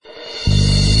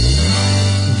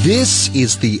This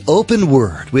is The Open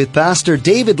Word with Pastor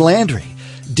David Landry.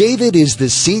 David is the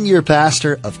senior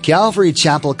pastor of Calvary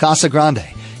Chapel, Casa Grande,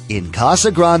 in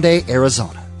Casa Grande,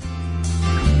 Arizona.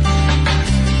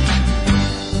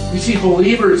 We see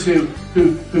believers who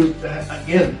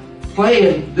again,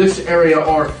 play in this area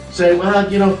or say, well,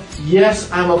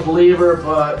 yes, I'm a believer,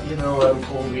 but, I'm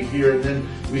only here. And then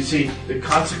we see the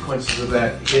consequences of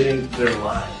that hitting their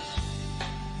lives.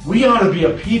 We ought to be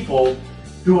a people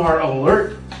who are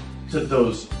alert to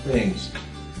those things.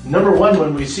 Number one,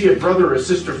 when we see a brother or a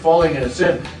sister falling in a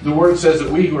sin, the Word says that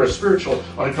we who are spiritual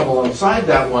ought to come alongside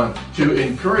that one to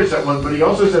encourage that one. But he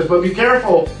also says, but be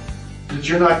careful that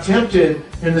you're not tempted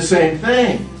in the same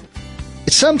thing.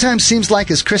 It sometimes seems like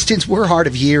as Christians we're hard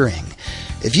of hearing.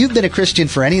 If you've been a Christian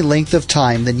for any length of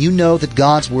time, then you know that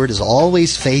God's Word is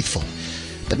always faithful.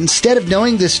 But instead of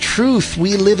knowing this truth,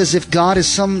 we live as if God is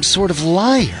some sort of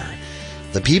liar.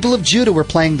 The people of Judah were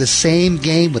playing the same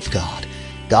game with God.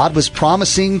 God was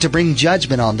promising to bring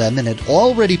judgment on them and had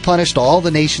already punished all the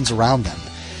nations around them.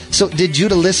 So did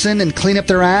Judah listen and clean up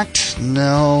their act?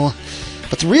 No.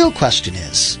 But the real question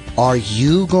is, are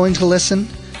you going to listen?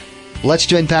 Let's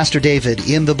join Pastor David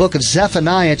in the book of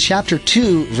Zephaniah chapter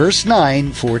 2, verse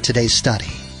 9 for today's study.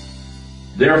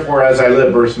 Therefore, as I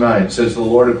live, verse 9, says the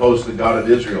Lord of hosts, the God of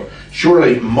Israel,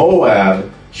 surely Moab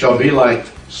shall be like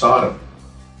Sodom,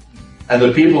 and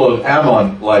the people of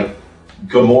Ammon like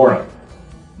Gomorrah.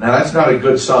 Now that's not a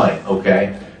good sign,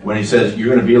 okay? When he says you're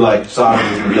going to be like Sodom,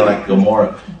 you're going to be like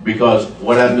Gomorrah. Because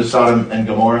what happened to Sodom and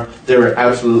Gomorrah? They were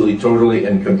absolutely, totally,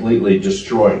 and completely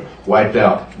destroyed, wiped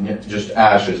out, just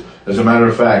ashes. As a matter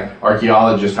of fact,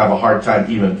 archaeologists have a hard time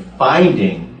even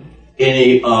finding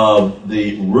any of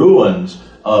the ruins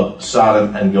of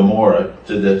Sodom and Gomorrah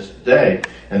to this day.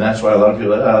 And that's why a lot of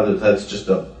people say,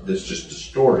 that's just a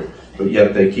story. But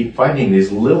yet they keep finding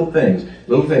these little things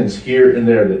here and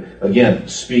there that, again,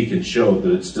 speak and show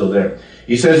that it's still there.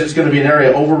 He says it's going to be an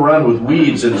area overrun with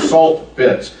weeds and salt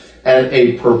pits and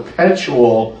a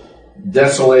perpetual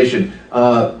desolation.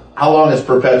 How long is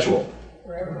perpetual?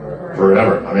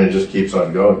 Forever. I mean, it just keeps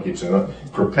on going, keeps on going.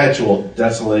 Perpetual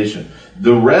desolation.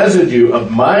 The residue of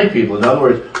my people, in other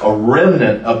words, a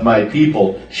remnant of my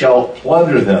people, shall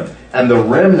plunder them, and the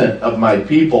remnant of my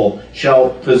people shall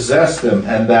possess them.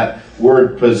 And that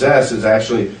word possess is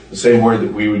actually the same word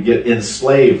that we would get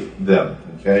enslave them.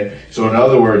 Okay? So in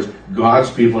other words,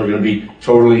 God's people are going to be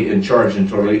totally in charge and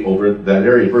totally over that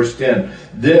area. Verse 10,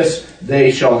 this they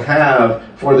shall have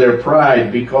for their pride,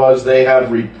 because they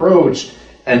have reproached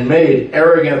and made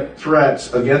arrogant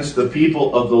threats against the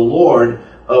people of the Lord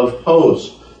of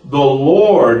hosts. The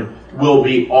Lord will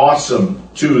be awesome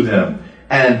to them,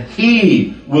 and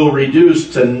he will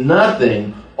reduce to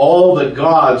nothing all the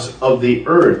gods of the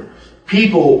earth.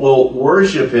 People will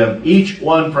worship him, each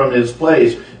one from his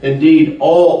place, indeed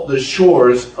all the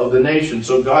shores of the nation.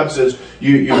 So God says,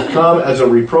 you come as a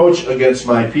reproach against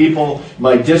my people.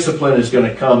 My discipline is going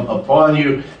to come upon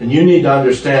you. And you need to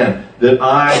understand that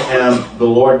I am the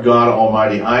Lord God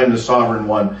Almighty. I am the sovereign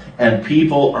one. And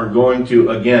people are going to,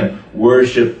 again,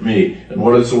 worship me. And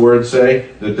what does the word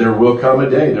say? That there will come a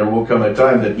day, there will come a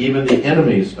time that even the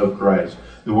enemies of Christ,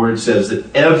 the word says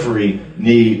that every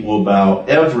knee will bow,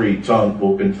 every tongue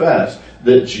will confess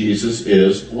that Jesus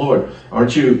is Lord.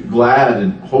 Aren't you glad,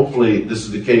 and hopefully this is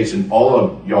the case in all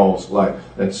of y'all's life,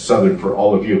 that's Southern for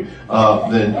all of you,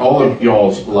 in all of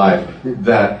y'all's life,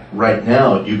 that right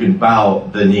now you can bow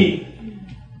the knee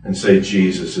and say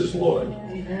Jesus is Lord.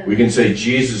 We can say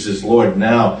Jesus is Lord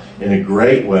now in a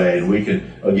great way, and we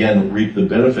can, again, reap the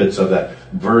benefits of that.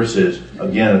 Verses,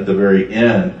 again, at the very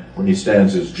end, when he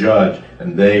stands as judge,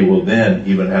 and they will then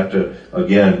even have to,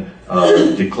 again,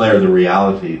 declare the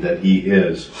reality that he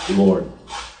is Lord.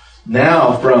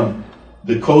 Now, from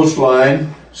the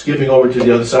coastline, skipping over to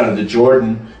the other side of the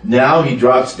Jordan, now he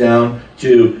drops down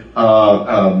to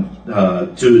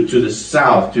the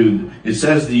south. It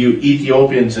says to you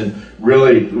Ethiopians, and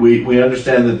really we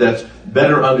understand that that's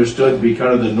better understood to be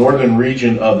kind of the northern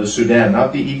region of the Sudan,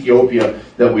 not the Ethiopia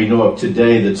that we know of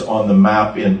today that's on the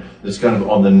map that's kind of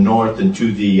on the north and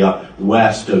to the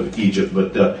west of Egypt,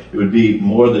 but it would be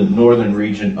more the northern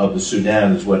region of the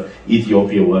Sudan is what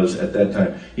Ethiopia was at that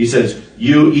time. He says,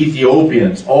 you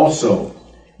Ethiopians also,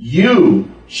 you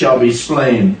shall be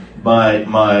slain by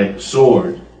my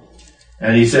sword.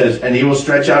 And he says, and he will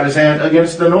stretch out his hand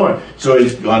against the north. So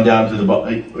he's gone down to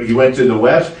he went to the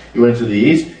west, he went to the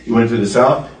east, he went to the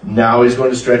south. Now he's going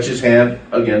to stretch his hand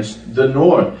against the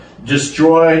north.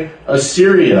 Destroy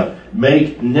Assyria.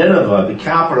 Make Nineveh the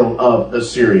capital of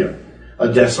Assyria.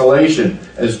 A desolation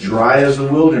as dry as the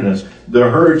wilderness. The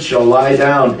herd shall lie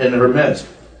down in her midst.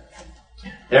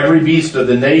 Every beast of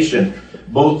the nation,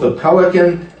 both the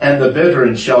pelican and the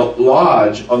bittern, shall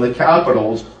lodge on the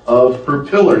capitals of her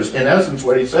pillars. In essence,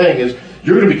 what he's saying is,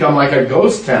 you're going to become like a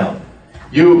ghost town.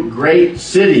 You great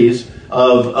cities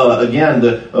of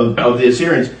the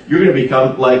Assyrians, you're going to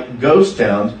become like ghost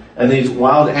towns, and these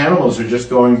wild animals are just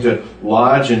going to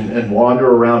lodge and wander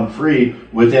around free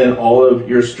within all of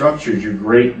your structures, your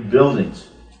great buildings.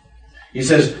 He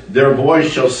says, their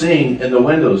voice shall sing in the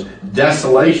windows.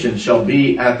 Desolation shall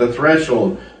be at the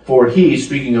threshold. For he,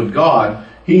 speaking of God,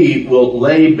 he will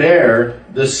lay bare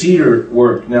the cedar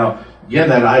work. Now, again,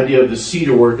 that idea of the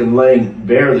cedar work and laying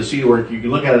bare the cedar work, you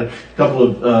can look at it a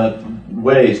couple of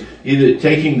ways. Either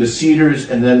taking the cedars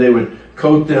and then they would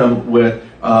coat them with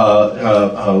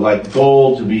like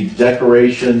gold to be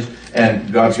decorations,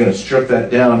 and God's going to strip that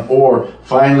down, or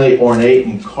finely ornate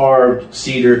and carved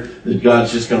cedar that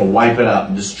God's just going to wipe it out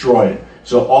and destroy it.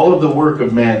 So all of the work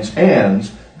of man's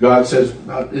hands, God says,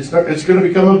 it's going to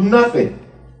become of nothing.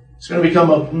 It's going to become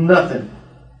of nothing.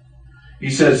 He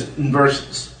says in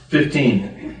verse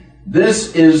 15,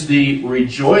 this is the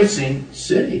rejoicing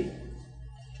city.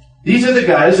 These are the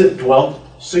guys that dwelt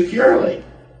securely.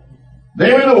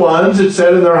 They were the ones that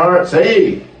said in their hearts,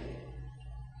 hey,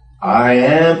 I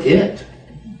am it.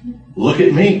 Look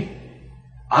at me.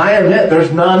 I am it.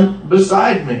 There's none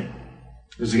beside me.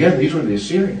 Because again, these were the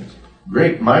Assyrians.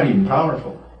 Great, mighty, and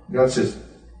powerful. God says,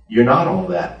 you're not all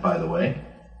that, by the way.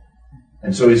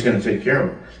 And so he's going to take care of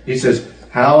them. He says,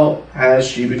 how has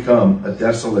she become a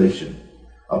desolation,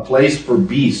 a place for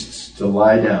beasts to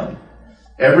lie down?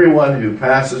 Everyone who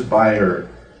passes by her,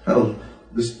 well,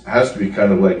 this has to be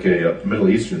kind of like a Middle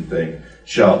Eastern thing,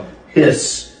 shall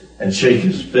hiss and shake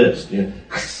his fist,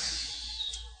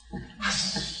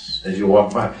 as you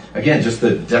walk by. Again, just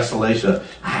the desolation of,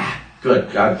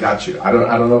 good, God got you. I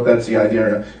don't know if that's the idea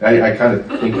or not. I kind of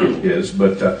think it is,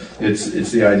 but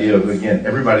it's the idea of, again,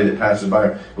 everybody that passes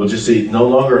by will just see, no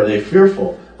longer are they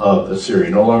fearful of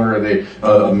Assyria. No longer are they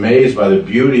amazed by the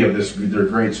beauty of their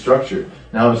great structure.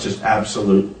 Now it's just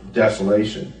absolute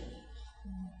desolation.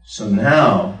 So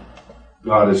now,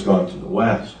 God has gone to the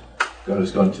west. God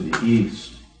has gone to the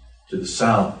east, to the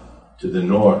south, to the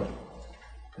north.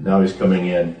 And now he's coming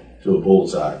in to a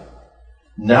bullseye.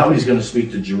 Now he's going to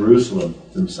speak to Jerusalem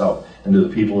himself and to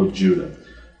the people of Judah.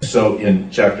 So in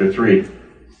chapter 3,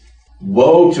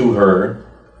 woe to her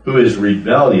who is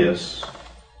rebellious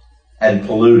and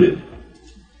polluted,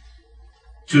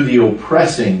 to the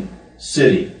oppressing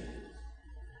city.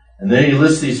 And then he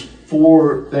lists these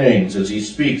 4 things as he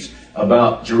speaks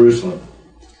about Jerusalem.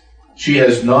 She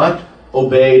has not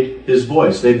obeyed his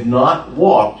voice. They've not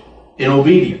walked in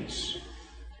obedience.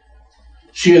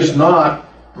 She has not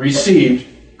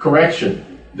received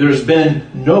correction. There's been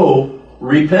no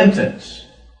repentance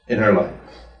in her life.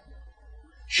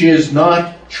 She has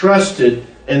not trusted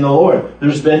in the Lord.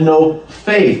 There's been no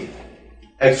faith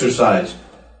exercised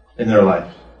in their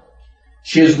life.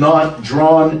 She has not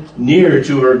drawn near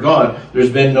to her God.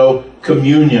 There's been no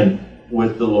communion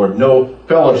with the Lord, no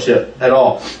fellowship at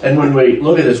all. And when we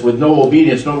look at this, with no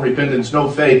obedience, no repentance, no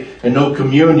faith, and no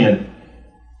communion,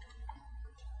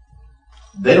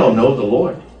 they don't know the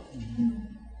Lord.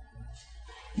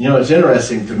 You know, it's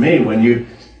interesting to me when you,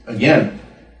 again,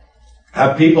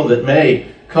 have people that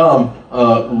may come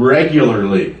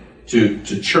regularly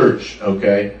to church,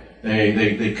 okay?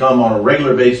 They come on a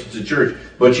regular basis to church,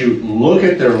 but you look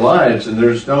at their lives and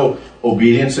there's no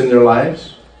obedience in their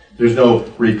lives. There's no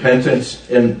repentance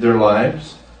in their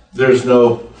lives. There's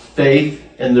no faith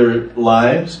in their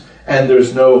lives. And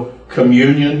there's no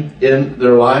communion in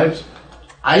their lives.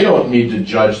 I don't need to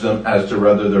judge them as to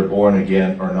whether they're born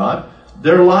again or not.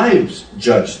 Their lives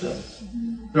judge them.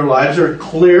 Their lives are a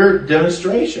clear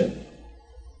demonstration.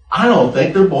 I don't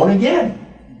think they're born again.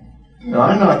 Now,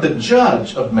 I'm not the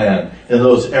judge of man in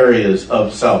those areas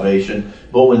of salvation,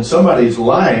 but when somebody's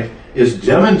life is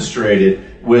demonstrated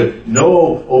with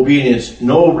no obedience,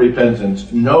 no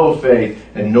repentance, no faith,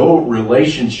 and no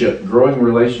relationship, growing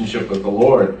relationship with the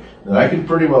Lord, then I can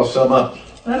pretty well sum up,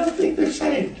 I don't think they're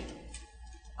saved.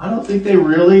 I don't think they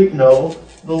really know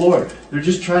the Lord. They're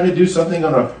just trying to do something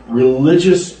on a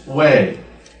religious way.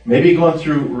 Maybe going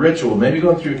through ritual, maybe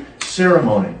going through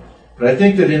ceremony. But I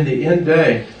think that in the end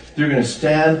day, they're going to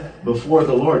stand before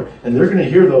the Lord and they're going to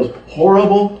hear those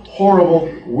horrible,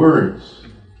 horrible words.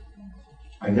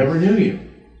 I never knew you.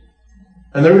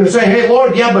 And they're going to say, hey,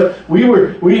 Lord, yeah, but we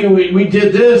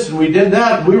did this and we did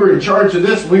that. And we were in charge of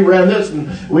this and we ran this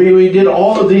and we did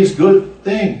all of these good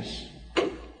things.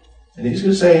 And he's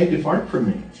going to say, hey, depart from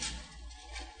me.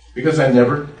 Because I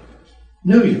never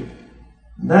knew you.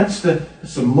 That's the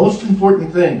most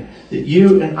important thing that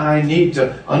you and I need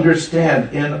to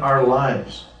understand in our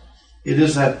lives. It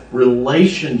is that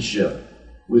relationship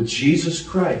with Jesus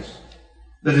Christ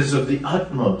that is of the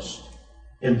utmost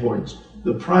importance,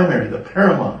 the primary, the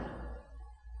paramount.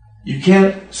 You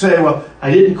can't say, well,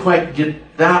 I didn't quite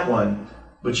get that one,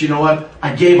 but you know what?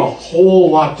 I gave a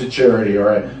whole lot to charity,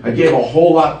 or I gave a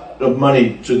whole lot of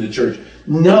money to the church.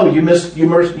 No, you missed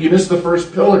the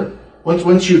first pillar.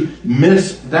 Once you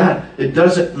miss that, it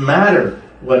doesn't matter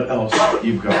what else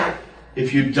you've got.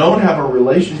 If you don't have a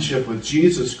relationship with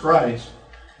Jesus Christ,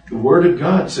 the Word of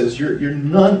God says you're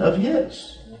none of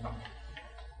His.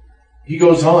 He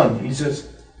goes on, he says,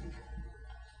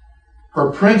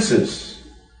 her princes,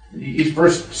 he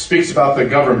first speaks about the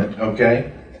government,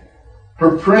 okay?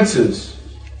 Her princes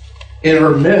in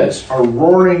her midst are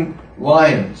roaring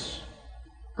lions.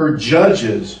 Her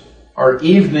judges are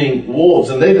evening wolves,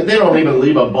 and they don't even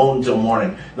leave a bone till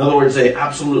morning. In other words, they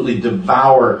absolutely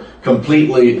devour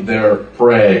completely their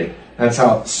prey. That's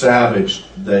how savage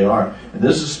they are. And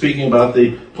this is speaking about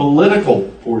the political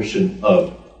portion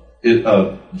of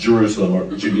Jerusalem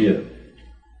or Judea.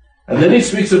 And then he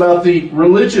speaks about the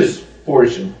religious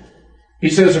portion. He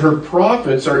says her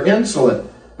prophets are insolent.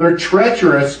 They're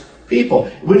treacherous people.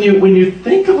 When you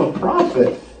think of a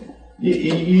prophet,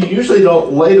 you usually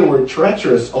don't lay the word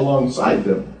treacherous alongside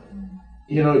them.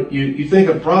 You think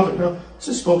of prophet, no, it's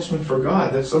a spokesman for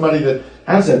God. That's somebody that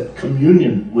has that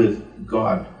communion with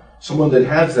God. Someone that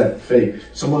has that faith.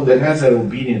 Someone that has that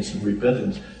obedience and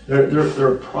repentance.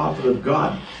 They're a prophet of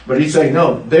God. But he's saying,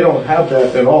 no, they don't have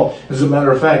that at all. As a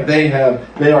matter of fact, they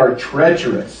are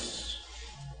treacherous.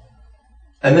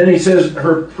 And then he says,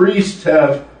 her priests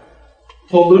have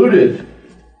polluted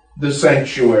the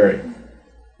sanctuary.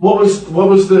 What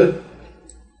was the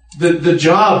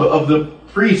job of the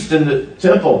priest in the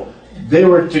temple? They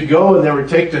were to go and they were to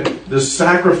take the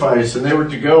sacrifice, and they were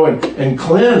to go and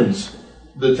cleanse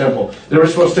the temple. They were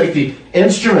supposed to take the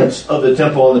instruments of the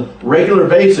temple on a regular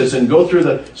basis and go through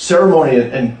the ceremony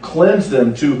and cleanse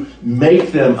them to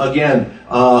make them, again,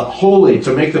 holy,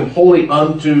 to make them holy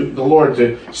unto the Lord,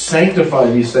 to sanctify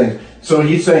these things. So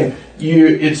he's saying,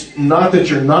 it's not that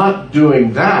you're not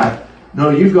doing that. No,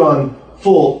 you've gone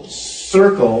full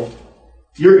circle.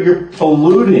 You're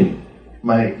polluting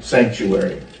my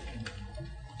sanctuary.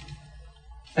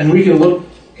 And we can look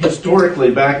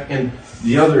historically back in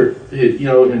the other,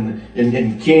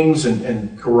 in Kings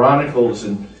and Chronicles,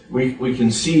 and we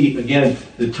can see again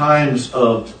the times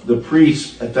of the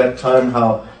priests at that time,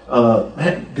 how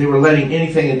they were letting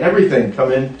anything and everything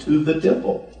come into the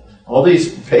temple. All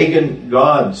these pagan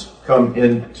gods come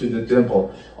into the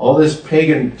temple. All this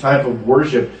pagan type of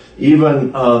worship,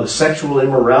 even sexual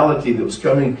immorality that was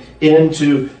coming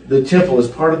into the temple as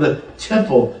part of the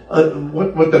temple.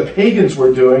 What the pagans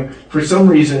were doing, for some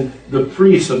reason, the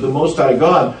priests of the Most High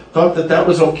God thought that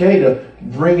was okay to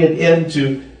bring it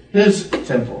into His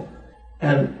temple.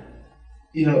 And,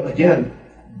 again,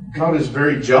 God is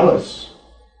very jealous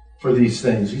for these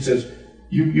things. He says,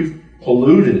 you've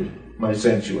polluted my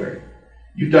sanctuary.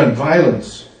 You've done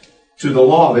violence to the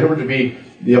law. They were to be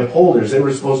the upholders. They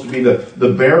were supposed to be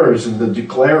the bearers and the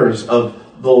declarers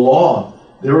of the law.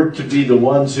 They were to be the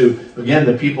ones who, again,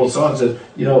 the people saw and said,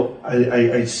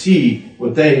 I see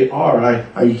what they are.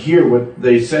 I hear what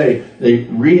they say. They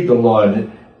read the law, and it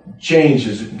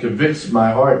changes. It convicts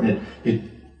my heart, and it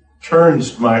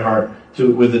turns my heart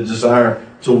with a desire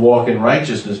to walk in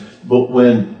righteousness. But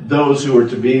when those who were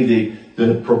to be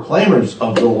the proclaimers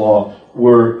of the law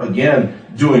were, again,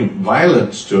 doing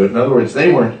violence to it. In other words,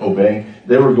 they weren't obeying.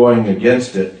 They were going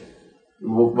against it.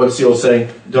 What's the old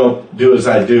saying? Don't do as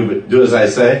I do, but do as I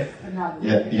say?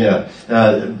 Yeah.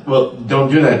 Well, don't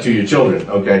do that to your children,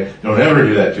 okay? Don't ever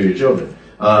do that to your children.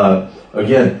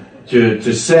 Again,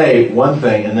 to say one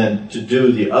thing and then to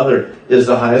do the other is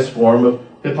the highest form of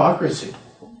hypocrisy.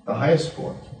 The highest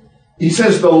form. He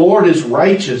says, the Lord is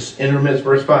righteous in her midst,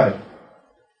 verse 5.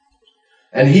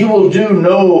 And He will do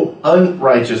no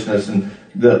unrighteousness. And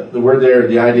the word there,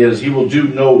 the idea is He will do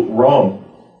no wrong.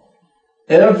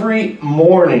 Every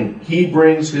morning He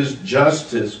brings His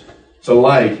justice to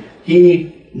light.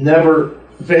 He never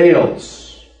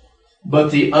fails.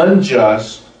 But the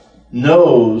unjust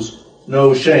knows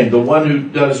no shame. The one who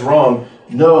does wrong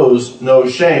knows no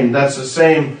shame. That's the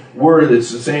same word.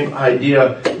 It's the same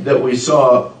idea that we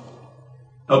saw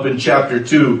up in chapter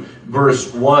 2,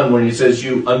 verse 1, when he says,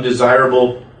 you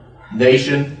undesirable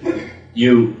nation,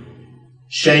 you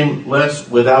shameless,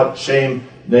 without shame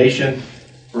nation.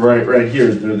 Right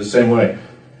here, they're the same way.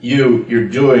 You're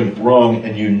doing wrong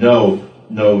and you know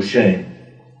no shame.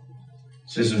 It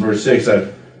says in verse 6,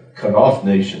 I've cut off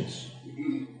nations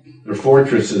Their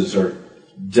fortresses are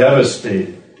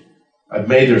devastated. I've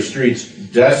made their streets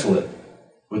desolate,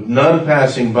 with none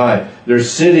passing by. Their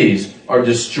cities are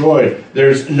destroyed.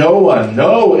 There's no one,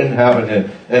 no inhabitant.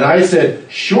 And I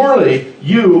said, surely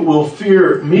you will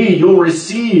fear me. You'll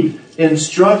receive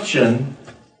instruction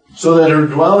so that her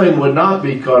dwelling would not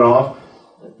be cut off,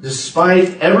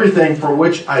 despite everything for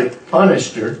which I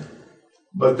punished her.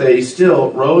 But they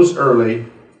still rose early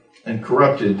and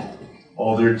corrupted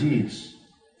all their deeds.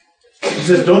 He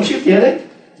says, don't you get it?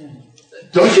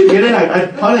 Don't you get it?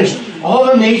 I've punished all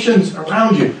the nations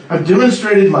around you. I've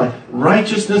demonstrated my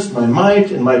righteousness, my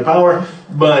might, and my power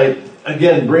by,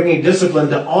 again, bringing discipline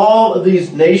to all of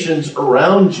these nations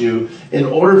around you in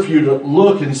order for you to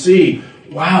look and see,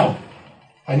 wow,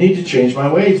 I need to change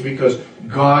my ways because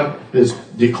God has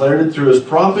declared it through His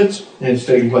prophets and it's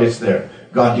taking place there.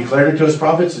 God declared it to His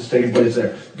prophets, it's taking place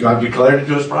there. God declared it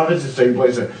to His prophets, it's taking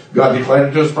place there. God declared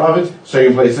it to His prophets, it's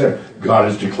taking place there. God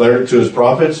has declared it to His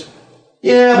prophets.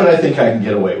 Yeah, but I think I can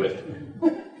get away with it.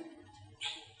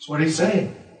 That's what He's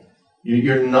saying.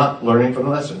 You're not learning from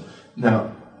the lesson.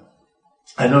 Now,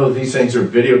 I know these things are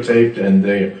videotaped and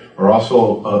they are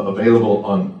also available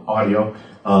on audio,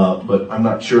 but I'm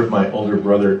not sure if my older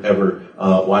brother ever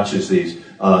watches these.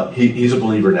 He's a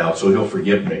believer now, so he'll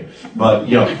forgive me.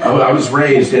 But, I was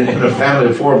raised in a family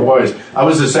of 4 boys. I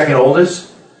was the second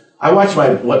oldest. I watched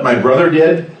what my brother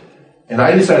did, and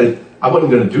I decided I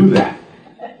wasn't going to do that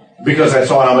because I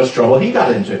saw how much trouble he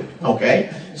got into,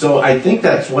 okay? So I think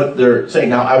that's what they're saying.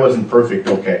 Now, I wasn't perfect,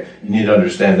 okay? You need to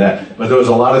understand that. But there was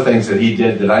a lot of things that he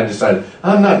did that I decided,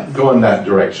 I'm not going that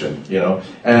direction,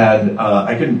 And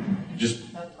I can just,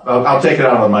 I'll take it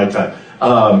out on my time.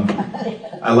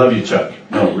 I love you, Chuck.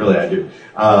 No, really, I do.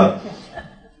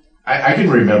 I can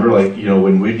remember,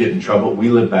 when we'd get in trouble, we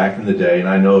lived back in the day, and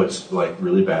I know it's,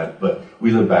 really bad, but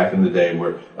we lived back in the day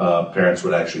where parents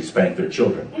would actually spank their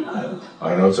children.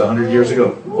 I know it's 100 years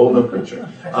ago, old no preacher.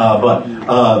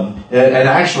 And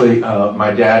actually,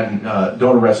 my dad,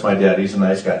 don't arrest my dad, he's a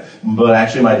nice guy, but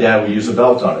actually my dad would use a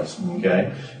belt on us,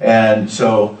 okay? And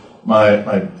so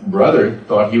my brother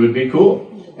thought he would be cool.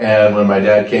 And when my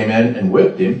dad came in and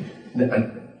whipped him,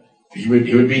 he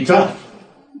would be tough.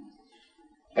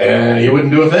 And he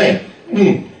wouldn't do a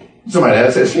thing. So my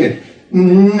dad says,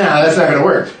 nah, that's not going to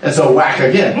work. And so whack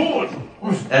again.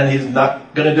 And he's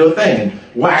not going to do a thing. And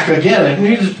whack again. And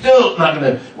he's still not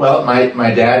going to. Well,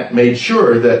 my dad made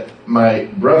sure that my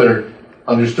brother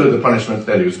understood the punishment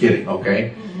that he was getting,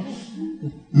 okay?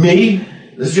 Me,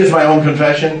 this is just my own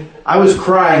confession. I was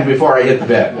crying before I hit the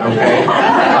bed, okay?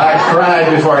 I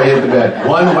cried before I hit the bed.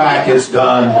 One whack, it's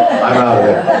done. I'm out of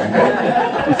there.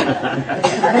 Okay?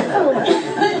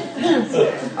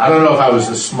 I don't know if I was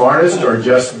the smartest or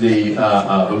just the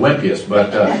wimpiest, but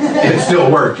it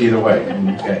still worked either way.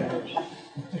 Okay.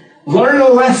 Learn a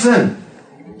lesson.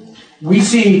 We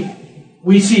see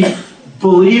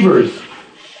believers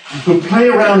who play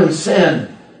around in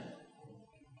sin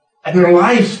and their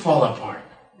lives fall apart.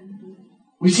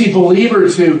 We see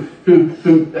believers who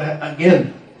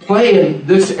again, play in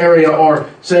this area or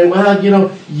say, well,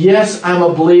 yes, I'm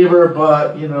a believer,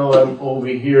 but, I'm over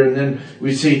here. And then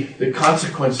we see the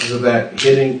consequences of that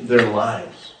hitting their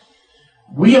lives.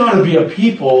 We ought to be a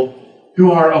people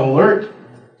who are alert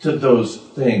to those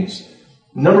things.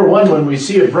 Number one, when we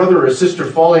see a brother or a sister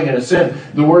falling in a sin,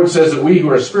 the Word says that we who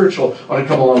are spiritual ought to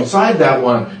come alongside that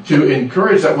one to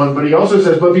encourage that one. But He also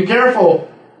says, but be careful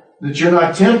that you're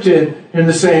not tempted in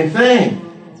the same thing.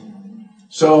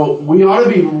 So we ought to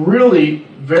be really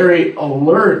very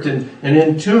alert and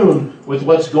in tune with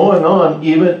what's going on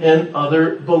even in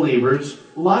other believers'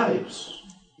 lives.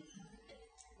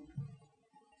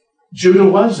 Judah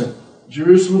wasn't.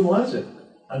 Jerusalem wasn't.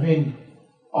 I mean,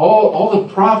 all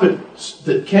the prophets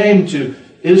that came to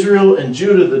Israel and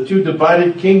Judah, the two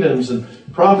divided kingdoms, and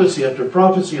prophecy after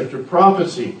prophecy after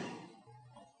prophecy,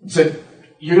 said,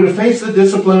 you're going to face the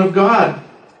discipline of God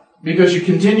because you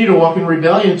continue to walk in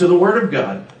rebellion to the Word of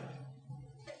God.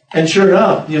 And sure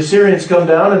enough, the Assyrians come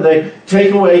down and they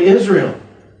take away Israel,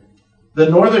 the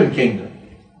northern kingdom.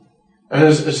 And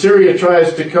as Assyria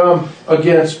tries to come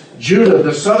against Judah,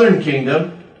 the southern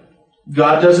kingdom,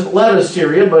 God doesn't let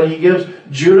Assyria, but He gives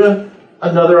Judah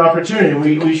another opportunity.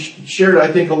 We shared,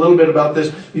 I think, a little bit about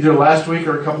this either last week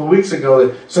or a couple of weeks ago,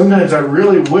 that sometimes I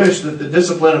really wish that the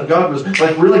discipline of God was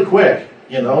really quick.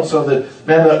 So that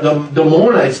then the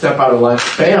moment I step out of line,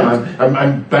 bam,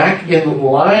 I'm back in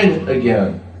line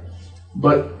again.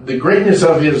 But the greatness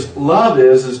of His love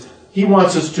is He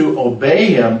wants us to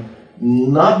obey Him,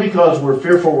 not because we're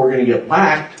fearful we're going to get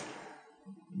whacked,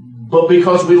 but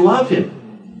because we love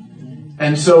Him.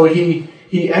 And so He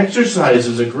he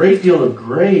exercises a great deal of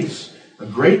grace, a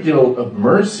great deal of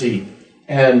mercy.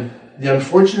 And the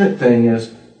unfortunate thing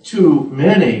is, too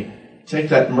many take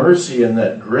that mercy and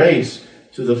that grace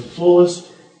to the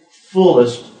fullest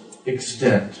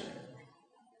extent.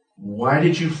 Why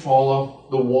did you fall off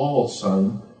the wall,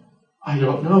 son? I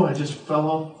don't know. I just fell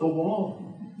off the wall.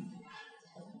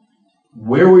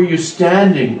 Where were you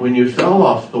standing when you fell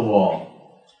off the wall?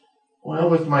 Well,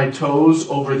 with my toes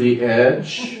over the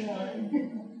edge.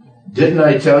 Didn't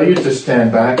I tell you to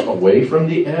stand back away from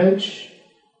the edge?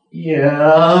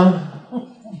 Yeah.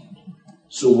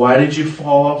 So why did you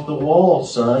fall off the wall,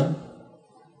 son?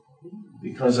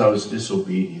 Because I was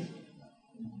disobedient.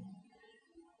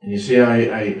 And you see,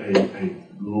 I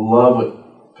love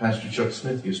what Pastor Chuck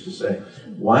Smith used to say.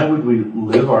 Why would we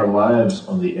live our lives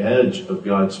on the edge of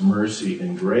God's mercy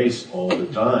and grace all the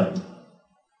time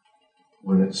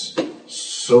when it's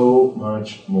so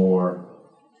much more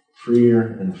freer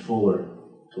and fuller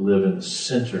to live in the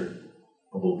center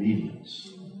of obedience?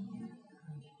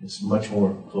 It's much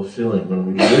more fulfilling when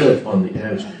we live on the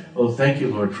edge. Oh, thank you,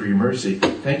 Lord, for your mercy.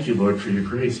 Thank you, Lord, for your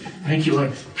grace. Thank you,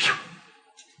 Lord.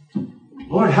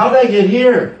 Lord, how did I get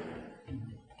here?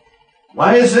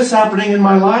 Why is this happening in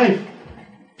my life?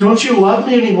 Don't you love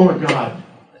me anymore, God?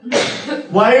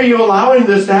 Why are you allowing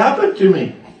this to happen to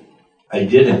me? I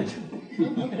didn't.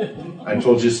 I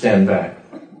told you to stand back.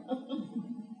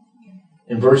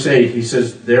 In verse 8, he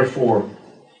says, therefore,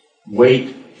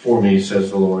 wait for me,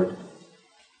 says the Lord.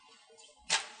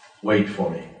 Wait for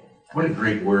me. What a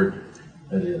great word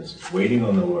that is. Waiting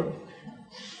on the Lord.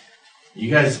 You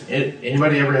guys,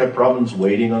 anybody ever have problems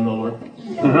waiting on the Lord?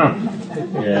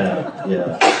 Yeah.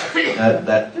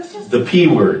 The P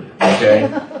word, okay?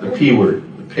 The P word,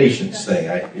 the patience thing.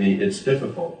 It's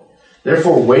difficult.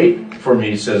 Therefore, wait for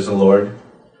me, says the Lord,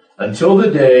 until the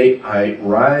day I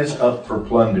rise up for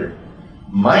plunder.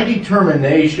 My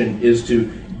determination is to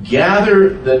gather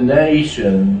the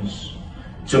nations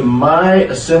to my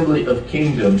assembly of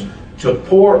kingdoms, to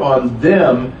pour on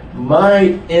them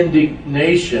my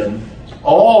indignation,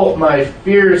 all my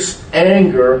fierce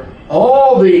anger.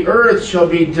 All the earth shall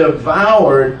be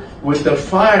devoured with the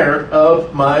fire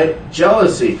of my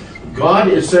jealousy. God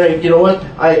is saying, you know what?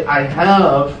 I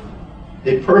have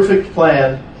a perfect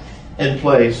plan in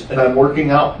place, and I'm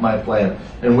working out my plan.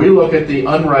 And we look at the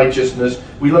unrighteousness,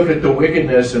 we look at the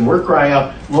wickedness, and we're crying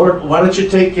out, Lord, why don't you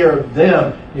take care of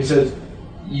them? He says,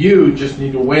 you just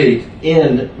need to wait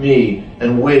in me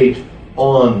and wait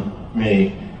on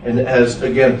me. And as,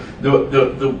 again,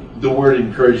 the word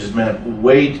encourages, man,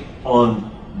 wait on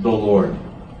the Lord.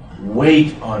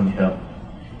 Wait on Him.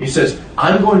 He says,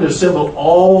 I'm going to assemble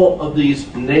all of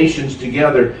these nations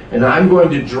together, and I'm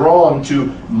going to draw them to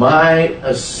my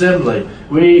assembly.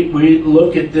 We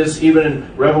look at this even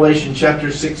in Revelation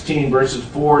chapter 16, verses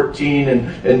 14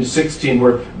 and 16,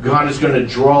 where God is going to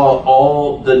draw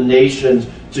all the nations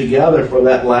together for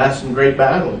that last and great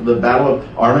battle, the battle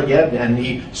of Armageddon. And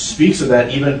he speaks of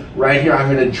that even right here.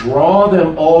 I'm going to draw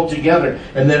them all together,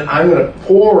 and then I'm going to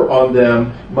pour on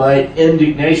them my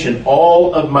indignation,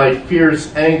 all of my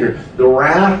fierce anger, the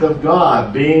wrath of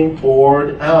God being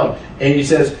poured out. And he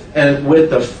says, and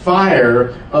with the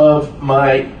fire of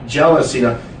my jealousy.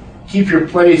 Now, keep your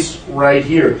place right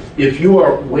here. If you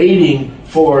are waiting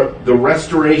for the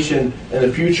restoration and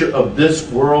the future of this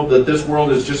world, that this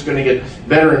world is just going to get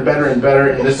better and better and better,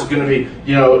 and this is going to be,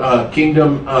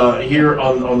 kingdom here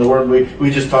on the world.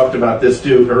 We just talked about this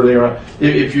too earlier on.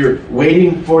 If you're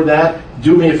waiting for that,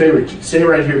 do me a favor. Stay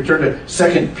right here. Turn to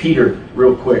 2 Peter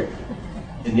real quick.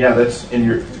 And yeah, that's in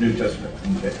your New Testament.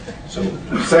 Okay. So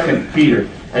 2 Peter,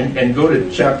 and go to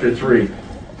chapter 3.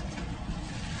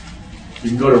 You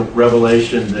can go to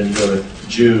Revelation, then go to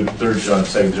Jude, 3 John,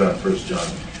 2 John, 1 John,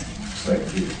 2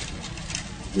 Peter.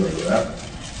 You want to go that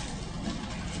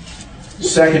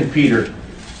way? 2 Peter,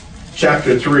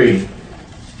 chapter 3.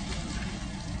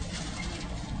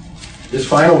 This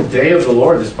final day of the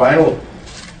Lord, this final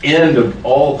end of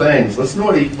all things. Listen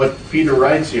to what Peter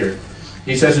writes here.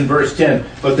 He says in verse 10,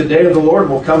 but the day of the Lord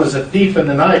will come as a thief in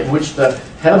the night, in which the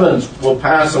heavens will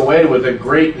pass away with a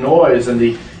great noise, and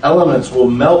the elements will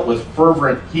melt with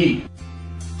fervent heat.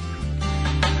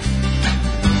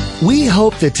 We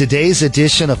hope that today's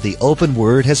edition of the Open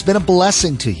Word has been a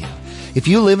blessing to you. If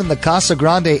you live in the Casa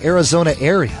Grande, Arizona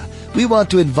area, we want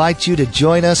to invite you to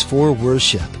join us for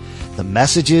worship. The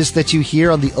messages that you hear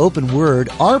on the Open Word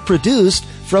are produced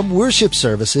from worship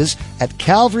services at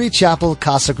Calvary Chapel,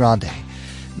 Casa Grande.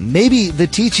 Maybe the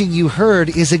teaching you heard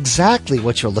is exactly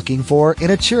what you're looking for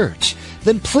in a church.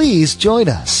 Then please join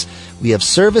us. We have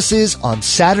services on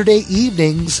Saturday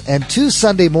evenings and 2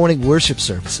 Sunday morning worship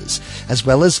services, as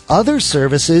well as other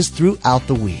services throughout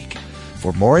the week.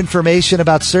 For more information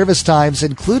about service times,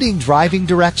 including driving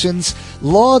directions,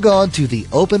 log on to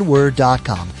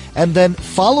theopenword.com and then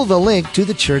follow the link to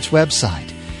the church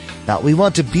website. Now, we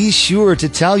want to be sure to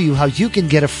tell you how you can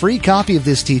get a free copy of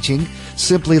this teaching.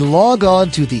 Simply log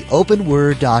on to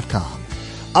theopenword.com.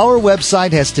 Our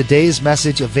website has today's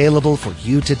message available for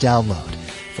you to download.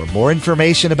 For more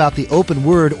information about the Open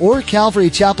Word or Calvary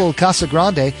Chapel Casa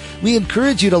Grande, we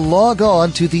encourage you to log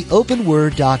on to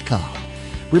theopenword.com.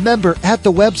 Remember, at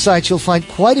the website you'll find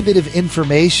quite a bit of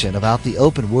information about the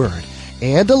Open Word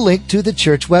and a link to the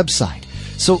church website.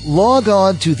 So log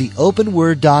on to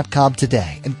theopenword.com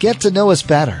today and get to know us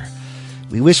better.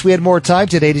 We wish we had more time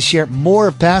today to share more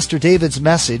of Pastor David's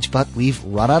message, but we've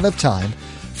run out of time.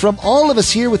 From all of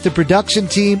us here with the production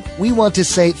team, we want to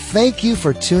say thank you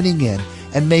for tuning in,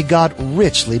 and may God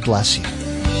richly bless you.